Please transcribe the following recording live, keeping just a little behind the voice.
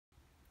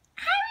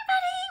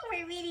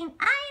reading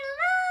I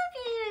Love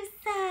You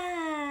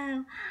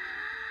So.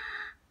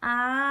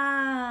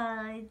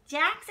 Oh,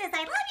 Jack says, I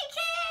love you,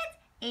 kids.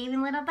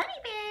 Even little Bunny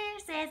Bear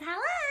says,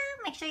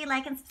 hello. Make sure you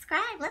like and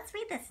subscribe. Let's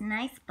read this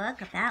nice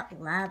book about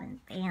love and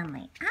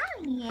family.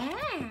 Oh,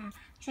 yeah. Make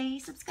sure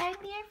you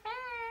subscribe to your friend.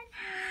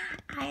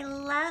 I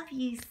love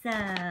you so.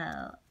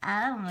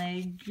 Oh,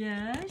 my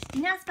gosh. Do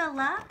you know how to spell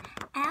love?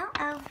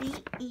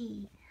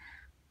 L-O-V-E.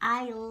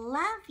 I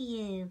love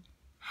you.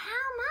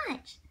 How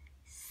much?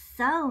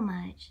 So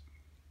much.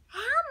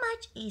 How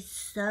much is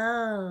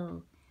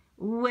so?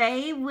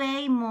 Way,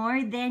 way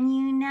more than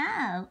you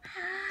know.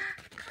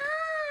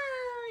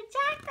 Oh,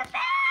 Jack the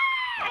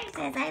Bear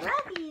says, I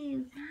love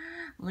you.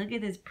 Look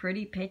at this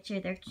pretty picture.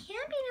 They're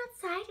camping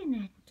outside in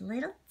a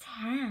little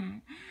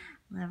tent.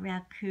 A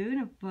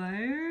raccoon, a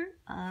fire.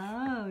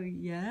 Oh,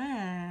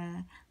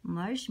 yeah.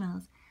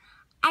 Marshmallows.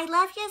 I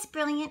love you as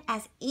brilliant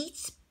as each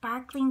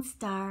sparkling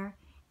star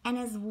and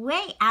as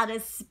way out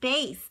of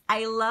space.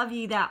 I love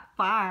you that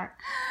far.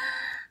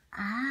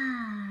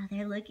 Ah,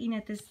 they're looking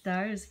at the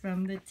stars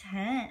from the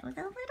tent with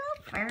a little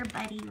fur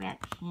buddy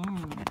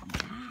raccoon.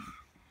 Yeah.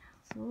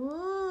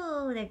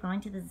 Ooh, they're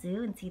going to the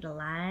zoo and see the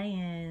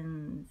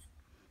lions.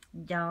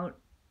 Don't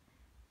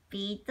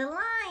feed the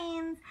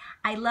lions.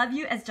 I love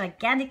you as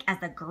gigantic as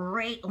the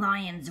great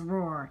lion's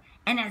roar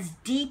and as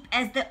deep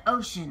as the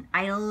ocean.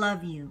 I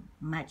love you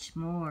much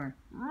more.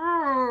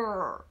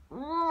 Roar,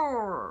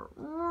 roar,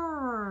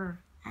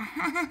 roar.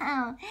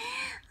 Oh,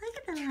 look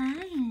at the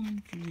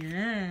lions.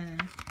 Yeah.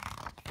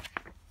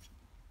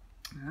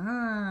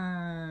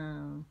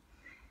 Oh.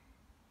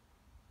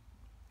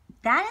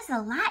 That is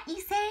a lot,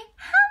 you say?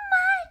 How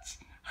much?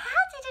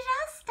 How did it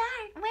all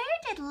start? Where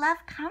did love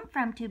come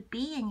from to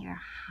be in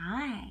your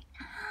heart?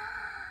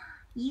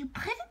 You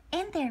put it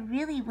in there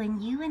really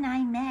when you and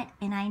I met,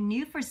 and I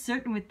knew for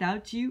certain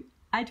without you,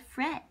 I'd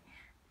fret.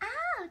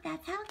 Oh,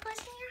 that's how it goes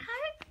in your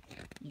heart?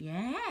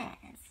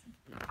 Yes.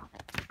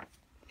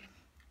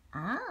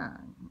 Oh.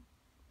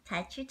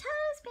 Touch your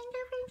toes, bend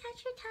over and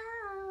touch your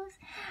toes.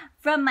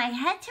 From my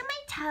head to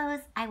my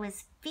toes, I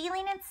was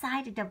feeling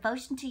inside a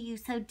devotion to you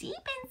so deep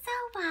and so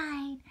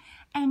wide.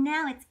 And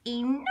now it's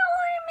enormous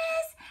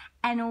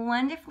and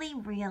wonderfully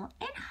real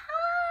and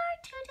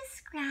hard to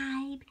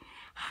describe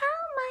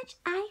how much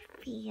I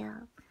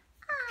feel.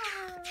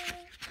 Oh.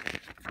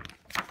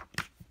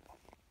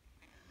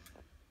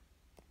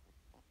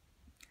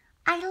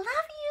 I love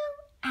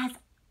you as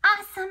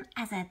awesome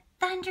as a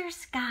thunder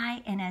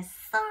sky and as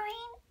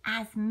soaring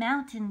as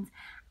mountains.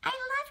 I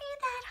love you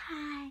that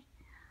high.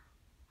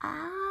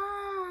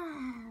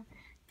 Oh,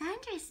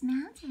 thunderous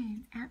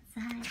mountains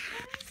outside. I'm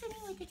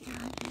sitting with a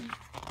doggy.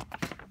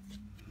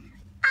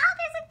 Oh,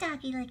 there's a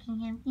doggy licking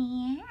him.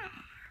 Yeah.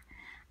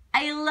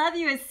 I love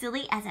you as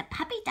silly as a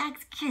puppy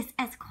dog's kiss,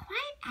 as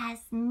quiet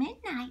as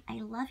midnight. I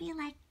love you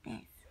like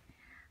this.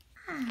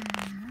 Ah.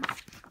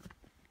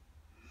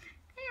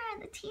 There on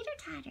the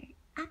teeter-totter.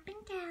 Up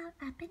and down,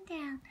 up and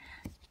down.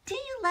 Do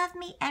you love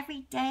me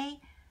every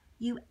day?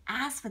 You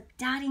ask with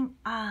doubting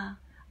awe.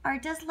 Or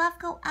does love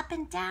go up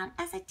and down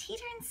as a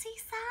teetering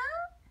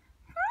seesaw?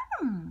 What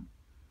do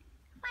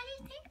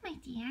you think, my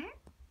dear?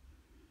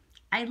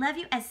 I love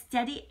you as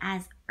steady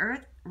as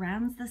earth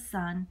rounds the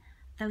sun,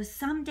 though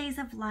some days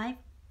of life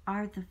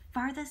are the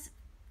farthest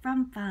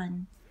from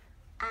fun.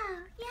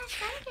 Oh, yes,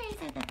 some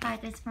days are the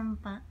farthest from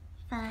fun.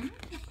 But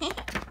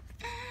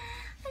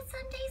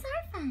some days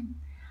are fun.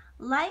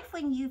 Life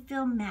when you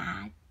feel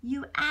mad,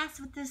 you ask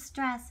with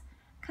distress,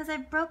 'cause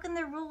I've broken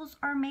the rules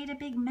or made a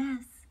big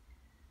mess.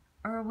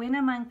 Or when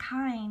I'm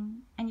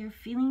unkind and your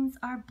feelings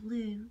are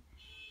blue,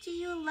 do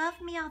you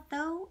love me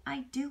although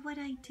I do what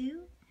I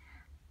do?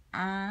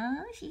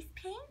 Oh, she's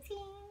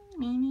painting.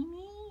 Me, me,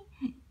 me.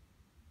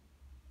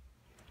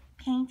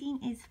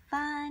 Painting is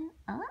fun.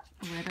 Oh,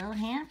 little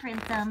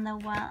handprints on the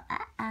wall.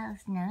 Uh-oh,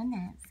 snow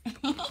nose.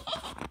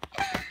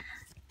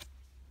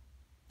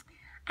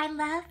 I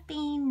love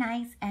being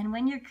nice, and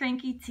when you're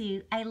cranky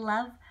too, I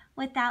love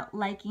without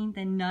liking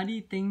the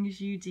naughty things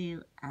you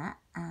do.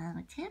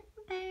 Uh-oh,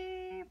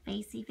 temper.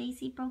 Facey,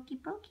 facey, brokey,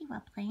 brokey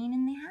while playing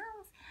in the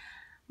house.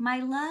 My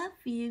love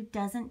for you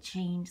doesn't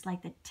change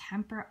like the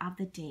temper of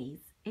the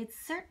days. It's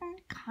certain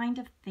kind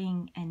of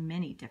thing in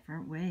many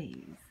different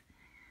ways.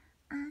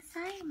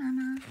 Sorry,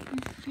 Mama. I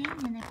was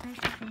playing in the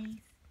first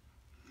place.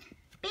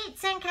 Beach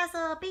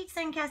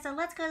sandcastle,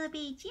 let's go to the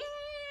beach. Yay!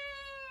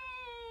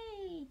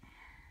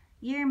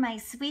 You're my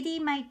sweetie,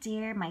 my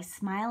dear, my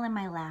smile and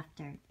my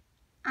laughter.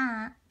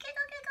 Giggle,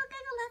 giggle,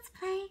 giggle, let's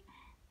play.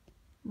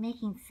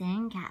 Making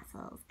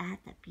sandcastles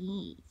at the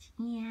beach.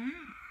 Yeah.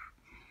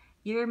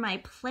 You're my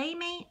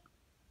playmate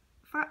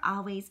for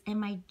always and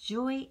my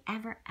joy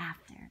ever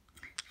after.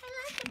 I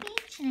love the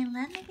beach and I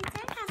love making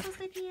sandcastles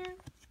with you.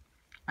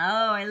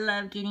 Oh, I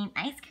love getting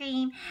ice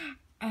cream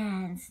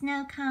and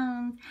snow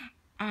cones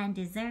and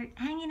dessert.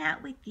 Hanging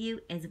out with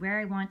you is where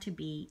I want to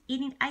be.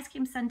 Eating ice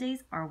cream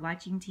sundaes or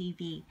watching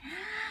TV.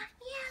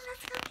 Yeah,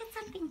 let's go get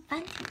something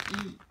fun to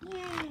eat.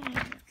 Yay.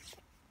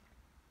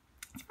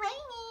 It's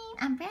raining.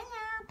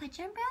 Umbrella. Put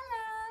your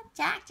umbrella.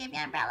 Jack, give me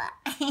your umbrella.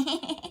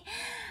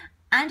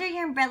 Under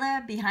your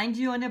umbrella, behind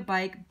you on a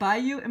bike, by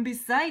you and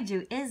beside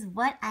you is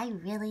what I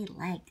really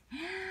liked.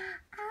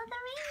 Oh, the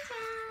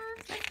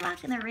raindrops. Let's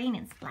walk in the rain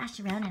and splash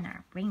around in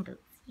our rain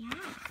boots. Yeah.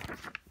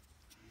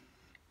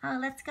 Oh,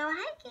 let's go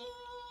hiking.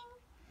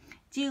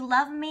 Do you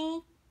love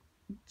me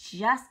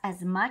just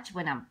as much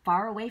when I'm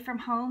far away from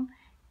home?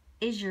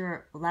 Is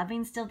your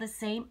loving still the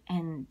same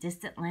in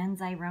distant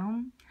lands I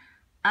roam?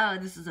 Oh,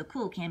 this is a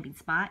cool camping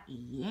spot.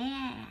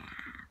 Yeah.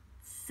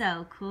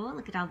 So cool.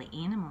 Look at all the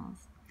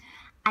animals.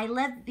 I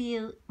love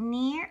you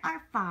near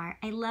or far.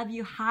 I love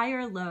you high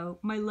or low.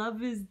 My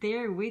love is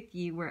there with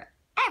you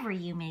wherever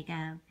you may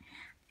go.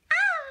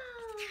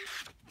 Oh,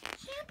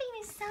 camping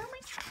is so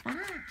much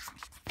fun.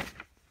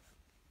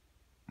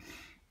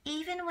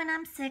 Even when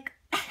I'm sick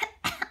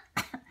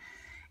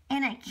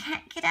and I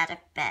can't get out of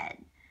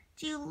bed,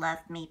 do you love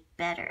me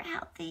better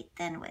healthy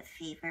than with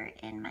fever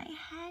in my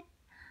head?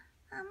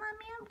 Oh,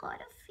 Mommy, I've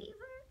got a fever.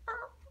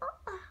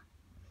 Oh.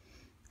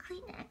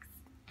 Kleenex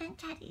and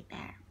teddy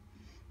bear.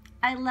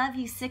 I love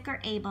you sick or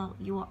able.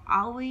 You are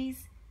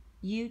always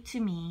you to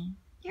me.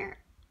 You're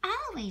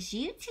always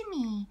you to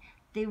me.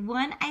 The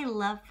one I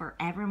love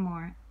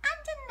forevermore.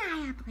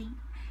 Undeniably.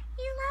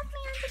 You love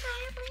me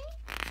undeniably?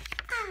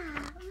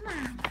 Oh,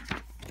 Mama.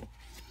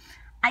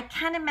 I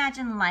can't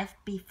imagine life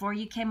before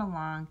you came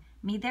along.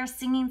 Me there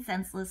singing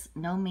senseless,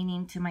 no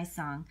meaning to my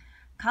song.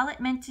 Call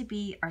it meant to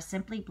be or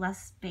simply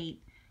blessed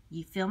fate.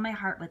 You fill my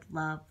heart with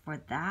love. For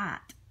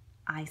that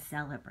I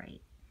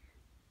celebrate.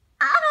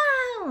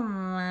 Oh,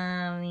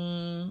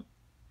 Mommy.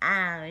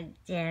 Oh,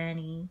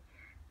 Daddy.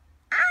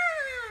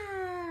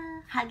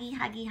 Ah. Huggy,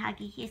 huggy,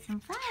 huggy. Here's some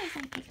flowers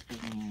I picked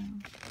for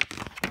you.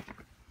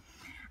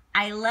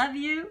 I love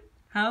you.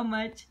 How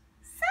much?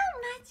 So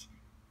much.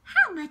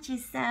 How much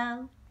is so?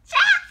 How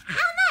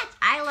much?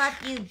 I love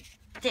you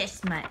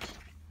this much.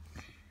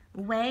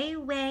 Way,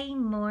 way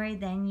more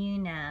than you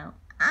know.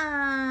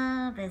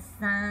 Ah, the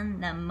sun,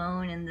 the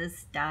moon, and the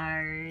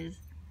stars.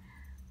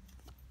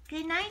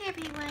 Good night,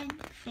 everyone.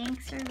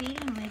 Thanks for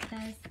reading with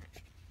us.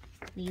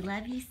 We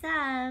love you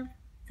so.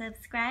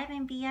 Subscribe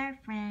and be our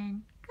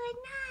friend. Good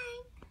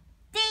night.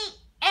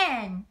 The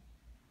end.